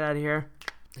roles. Get out of here.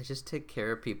 I just take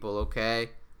care of people, okay?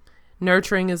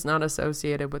 Nurturing is not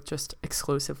associated with just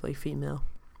exclusively female.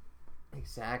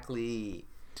 Exactly.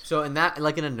 So in that,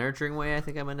 like in a nurturing way, I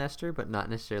think I'm a nester, but not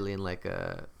necessarily in like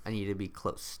I need to be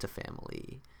close to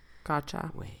family.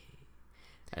 Gotcha. Way.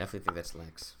 I definitely think that's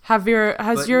Lex.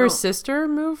 Has your sister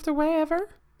moved away ever?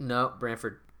 No,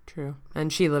 Brantford. True.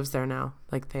 And she lives there now.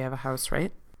 Like they have a house,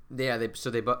 right? Yeah, they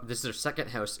bought, this is their second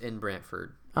house in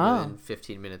Brantford. Within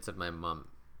 15 minutes of my mom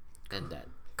and dad.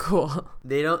 Cool.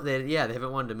 They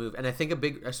haven't wanted to move. And I think a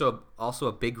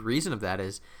big reason of that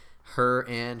is her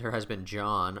and her husband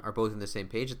John are both on the same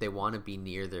page that they want to be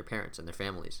near their parents and their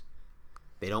families.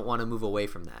 They don't want to move away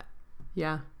from that.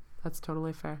 Yeah, that's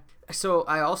totally fair. So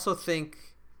I also think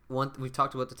we've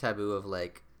talked about the taboo of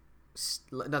like,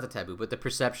 not the taboo, but the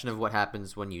perception of what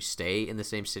happens when you stay in the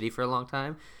same city for a long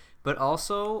time. But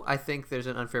also, I think there's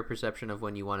an unfair perception of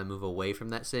when you want to move away from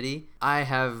that city. I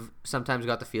have sometimes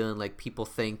got the feeling like people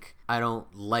think I don't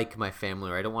like my family,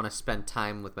 or I don't want to spend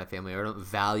time with my family, or I don't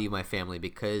value my family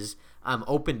because I'm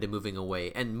open to moving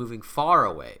away and moving far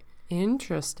away.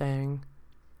 Interesting.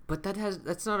 But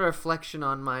that's not a reflection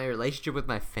on my relationship with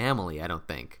my family, I don't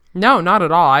think. No, not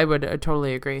at all. I would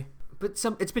totally agree. But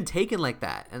it's been taken like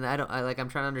that, and I'm trying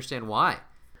to understand why.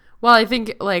 Well, I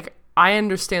think like I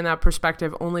understand that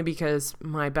perspective only because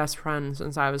my best friend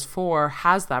since I was 4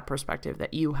 has that perspective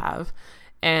that you have,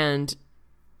 and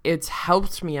it's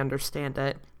helped me understand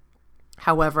it.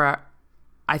 However,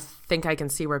 I think I can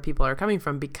see where people are coming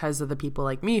from because of the people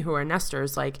like me who are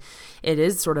nesters. Like, it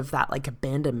is sort of that like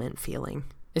abandonment feeling,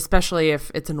 especially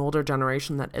if it's an older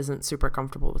generation that isn't super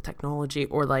comfortable with technology,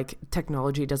 or like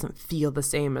technology doesn't feel the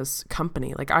same as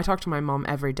company. Like I talk to my mom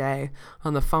every day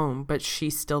on the phone, but she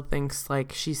still thinks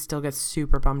like she still gets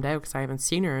super bummed out because I haven't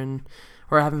seen her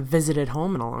or I haven't visited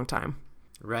home in a long time.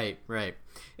 Right.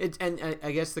 And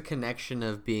I guess the connection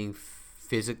of being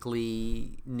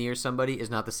physically near somebody is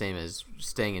not the same as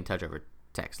staying in touch over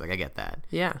text. Like I get that.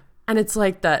 Yeah. And it's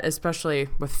like that, especially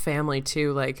with family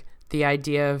too, like the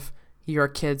idea of your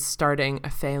kids starting a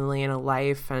family and a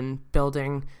life and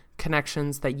building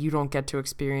connections that you don't get to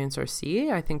experience or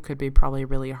see, I think could be probably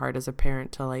really hard as a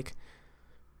parent to like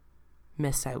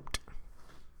miss out.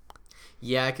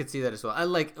 Yeah, I could see that as well. I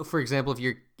like, for example,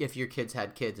 if your kids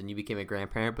had kids and you became a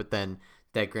grandparent, but then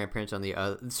that grandkid's on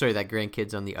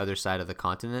the other side of the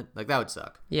continent, like that would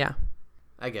suck. Yeah.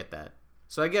 I get that.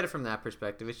 So I get it from that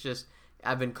perspective. It's just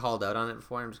I've been called out on it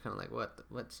before. I'm just kind of like, what?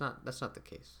 That's not the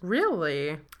case.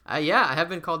 Really? Yeah, I have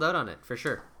been called out on it for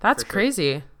sure. That's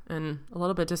crazy and a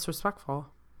little bit disrespectful.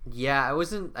 Yeah,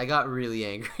 I got really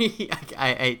angry.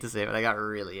 I hate to say it, but I got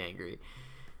really angry.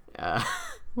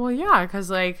 Well, yeah, because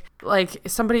like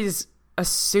somebody's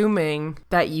assuming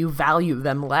that you value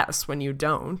them less when you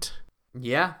don't,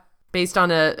 Yeah. based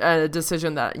on a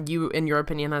decision that you, in your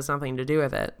opinion, has nothing to do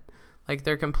with it. Like,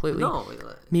 they're completely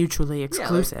mutually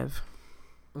exclusive.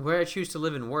 Where I choose to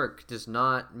live and work does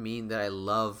not mean that I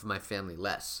love my family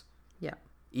less. Yeah.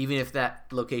 Even if that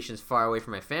location is far away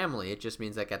from my family, it just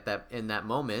means like in that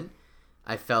moment,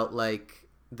 I felt like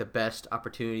the best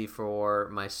opportunity for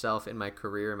myself in my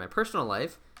career and my personal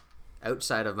life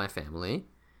outside of my family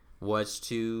was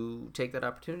to take that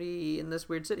opportunity in this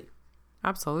weird city.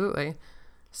 Absolutely.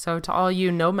 So to all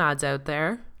you nomads out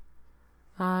there,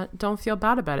 don't feel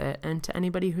bad about it. And to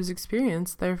anybody who's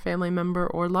experienced their family member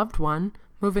or loved one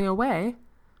moving away,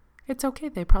 it's okay.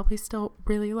 They probably still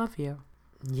really love you.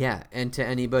 Yeah, and to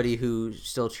anybody who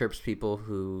still chirps people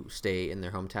who stay in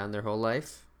their hometown their whole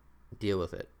life, deal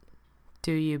with it.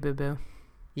 Do you, boo-boo?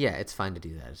 Yeah, it's fine to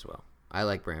do that as well. I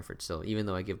like Brantford still. Even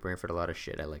though I give Brantford a lot of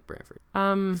shit, I like Brantford.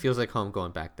 It feels like home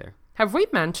going back there. Have we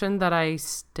mentioned that I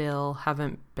still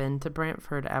haven't been to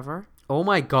Brantford ever? Oh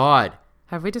my god.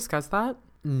 Have we discussed that?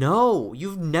 No,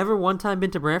 you've never one time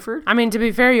been to Brantford? I mean, to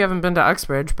be fair, you haven't been to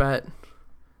Uxbridge, but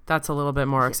that's a little bit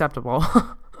more acceptable.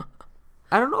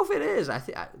 I don't know if it is.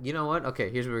 You know what? Okay,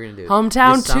 here's what we're going to do.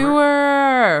 Hometown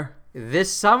tour!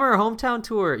 This summer, hometown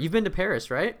tour. You've been to Paris,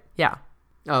 right? Yeah.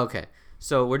 Oh, okay.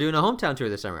 So we're doing a hometown tour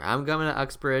this summer. I'm coming to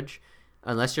Uxbridge.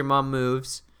 Unless your mom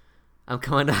moves, I'm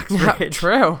coming to Uxbridge. Yeah,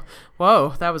 true.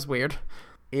 Whoa, that was weird.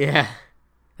 Yeah.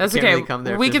 That's Can't okay. really come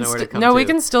there if We there's can nowhere to come no, we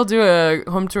to. can still do a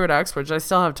home tour at Uxbridge. I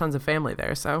still have tons of family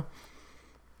there, so.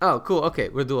 Oh, cool. Okay,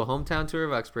 we'll do a hometown tour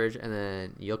of Uxbridge, and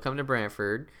then you'll come to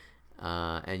Brantford,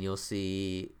 and you'll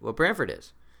see what Brantford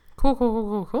is.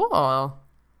 Cool.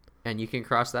 And you can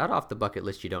cross that off the bucket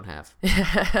list you don't have.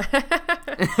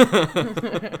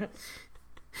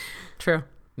 True.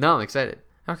 No, I'm excited.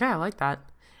 Okay, I like that.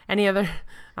 Any other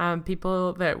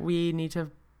people that we need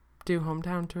to do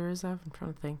hometown tours of? I'm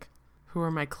trying to think. Who are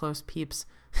my close peeps?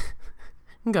 We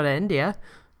can go to India.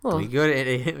 Well, We go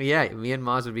to yeah. Me and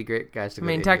Maz would be great guys to I go.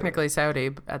 mean, to India technically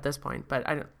Saudi at this point, but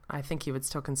I think he would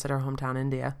still consider hometown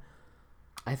India.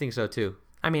 with. I think so too.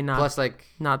 I mean, Plus, like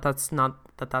that's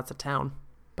a town,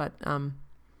 but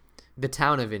the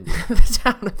town of India. the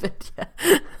town of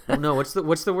India. Oh, no,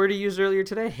 what's the word you used earlier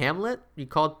today? Hamlet? You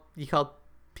called young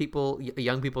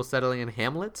people settling in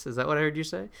hamlets? Is that what I heard you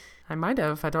say? I might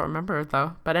have. I don't remember it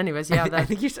though. But anyways, yeah. I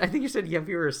think you said young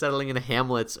people were settling in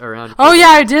hamlets around. Oh yeah,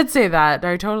 I did say that.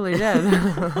 I totally did.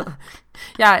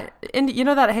 Yeah, you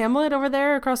know that hamlet over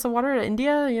there across the water in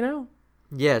India, you know?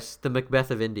 Yes, the Macbeth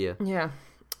of India. Yeah.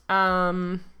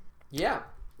 Yeah.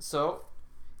 So,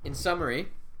 in summary,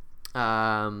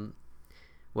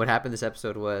 what happened this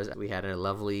episode was we had an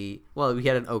okay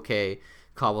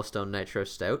Cobblestone Nitro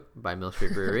Stout by Mill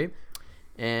Street Brewery,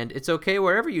 and it's okay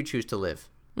wherever you choose to live.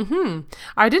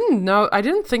 I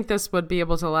didn't think this would be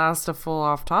able to last a full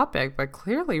off topic, but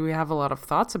clearly we have a lot of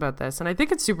thoughts about this, and I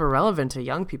think it's super relevant to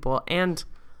young people and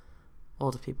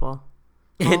old people.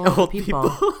 And old people.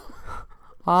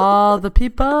 All the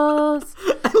peoples.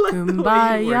 I like the way you worded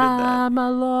Kumbaya, that. my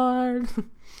lord.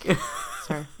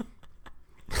 Sorry.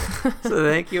 So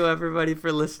thank you everybody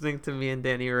for listening to me and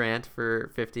Danny rant for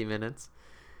 50 minutes.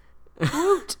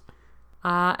 Woot.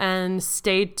 And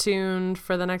stay tuned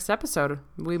for the next episode.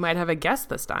 We might have a guest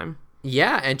this time.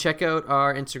 Yeah, and check out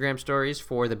our Instagram stories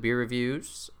for the beer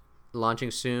reviews launching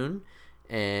soon.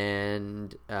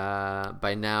 And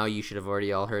by now you should have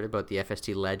already all heard about the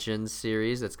FST Legends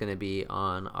series that's going to be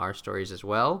on our stories as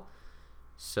well.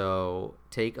 So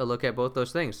take a look at both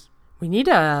those things. We need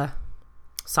a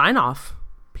sign off.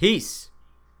 Peace.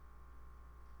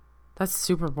 That's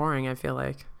super boring, I feel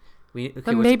like.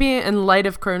 Okay, Maybe in light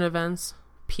of current events,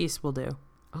 peace will do.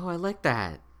 Oh, I like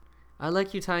that. I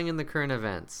like you tying in the current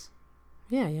events.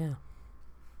 Yeah.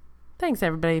 Thanks,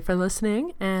 everybody, for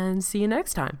listening, and see you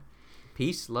next time.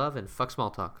 Peace, love, and fuck small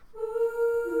talk.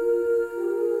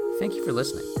 Thank you for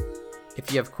listening. If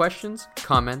you have questions,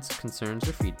 comments, concerns,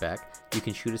 or feedback, you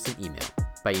can shoot us an email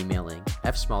by emailing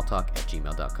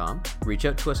fsmalltalk@gmail.com, reach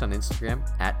out to us on Instagram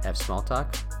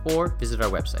 @fsmalltalk, or visit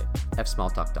our website,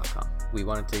 fsmalltalk.com. We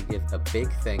wanted to give a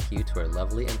big thank you to our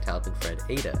lovely and talented friend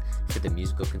Ada for the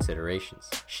musical considerations.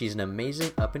 She's an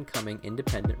amazing up-and-coming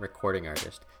independent recording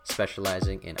artist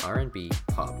specializing in R&B,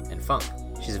 pop, and funk.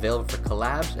 She's available for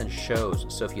collabs and shows,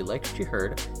 so if you liked what you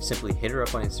heard, simply hit her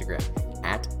up on Instagram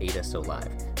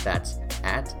 @AdaSoLive. That's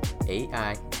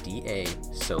 @AIDA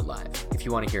So Live. If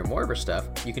you want to hear more of her stuff,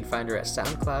 you can find her at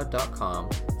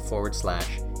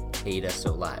soundcloud.com/Ada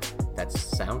So Live.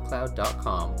 That's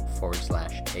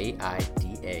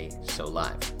soundcloud.com/AIDA So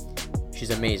Live. She's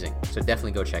amazing, so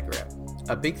definitely go check her out.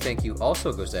 A big thank you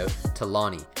also goes out to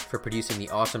Lonnie for producing the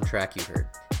awesome track you heard.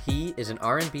 He is an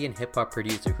R&B and hip-hop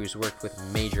producer who's worked with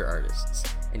major artists,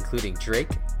 including Drake,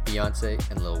 Beyonce,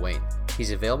 and Lil Wayne.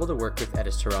 He's available to work with at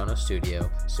his Toronto studio,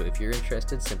 so if you're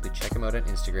interested, simply check him out on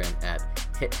Instagram at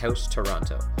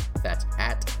HitHouseToronto. That's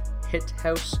at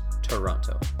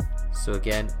HitHouseToronto. So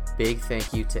again, big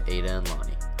thank you to Ada and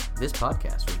Lonnie. This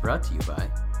podcast was brought to you by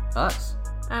us.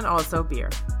 And also beer.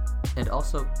 And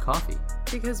also coffee.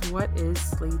 Because what is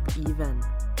sleep even?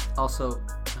 Also,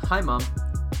 hi Mom.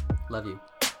 Love you.